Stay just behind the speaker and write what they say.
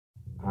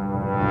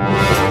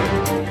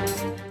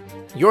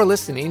You're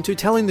listening to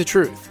Telling the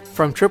Truth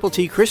from Triple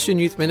T Christian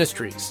Youth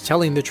Ministries,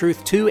 telling the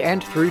truth to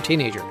and through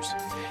teenagers.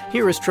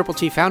 Here is Triple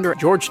T founder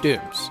George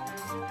Dooms.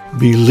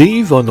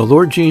 Believe on the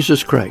Lord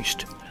Jesus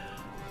Christ.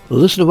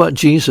 Listen to what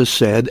Jesus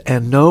said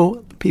and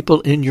know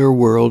people in your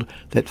world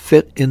that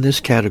fit in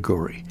this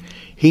category.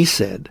 He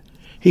said,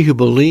 "He who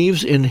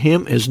believes in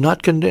him is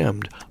not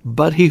condemned,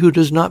 but he who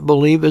does not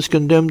believe is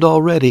condemned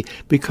already,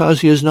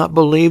 because he has not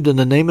believed in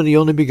the name of the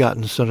only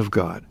begotten Son of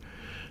God."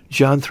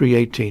 John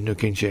 3:18, New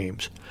King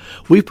James.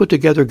 We've put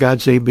together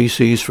God's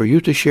ABCs for you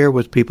to share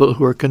with people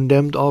who are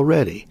condemned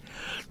already.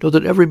 Know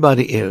that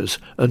everybody is,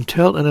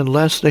 until and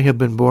unless they have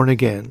been born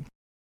again.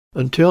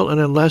 Until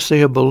and unless they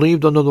have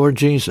believed on the Lord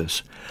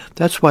Jesus.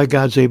 That's why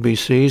God's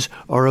ABCs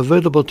are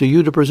available to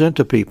you to present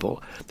to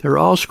people. They're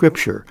all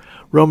Scripture.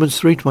 Romans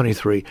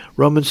 3:23,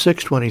 Romans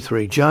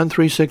 6:23, John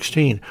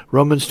 3:16,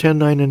 Romans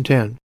 10:9 and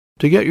 10.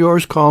 To get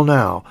yours, call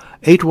now,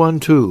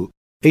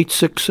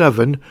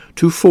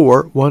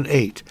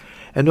 812-867-2418.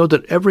 And know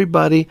that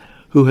everybody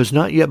who has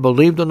not yet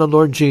believed on the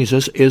Lord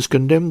Jesus is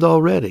condemned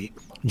already.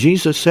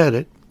 Jesus said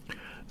it.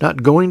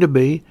 Not going to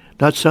be,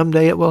 not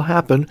someday it will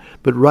happen,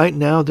 but right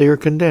now they are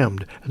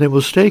condemned, and they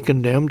will stay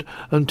condemned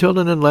until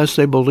and unless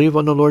they believe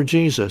on the Lord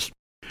Jesus.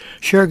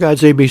 Share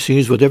God's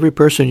ABCs with every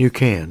person you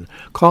can.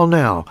 Call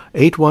now,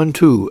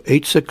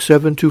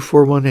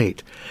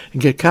 812-867-2418,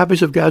 and get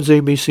copies of God's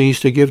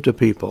ABCs to give to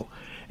people.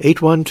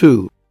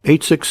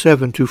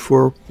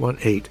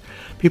 812-867-2418.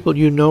 People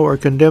you know are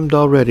condemned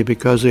already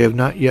because they have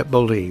not yet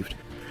believed.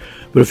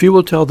 But if you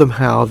will tell them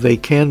how they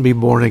can be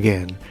born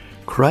again,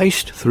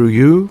 Christ, through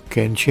you,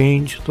 can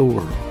change the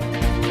world.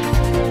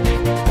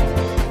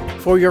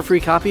 For your free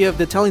copy of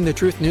the Telling the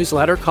Truth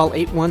newsletter, call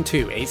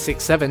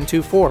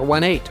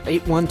 812-867-2418,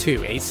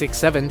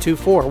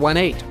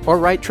 812-867-2418, or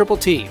write Triple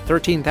T,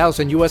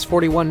 13,000 U.S.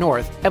 41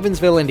 North,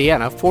 Evansville,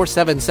 Indiana,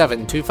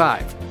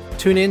 47725.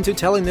 Tune in to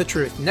Telling the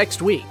Truth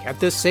next week at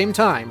this same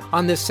time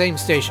on this same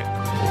station.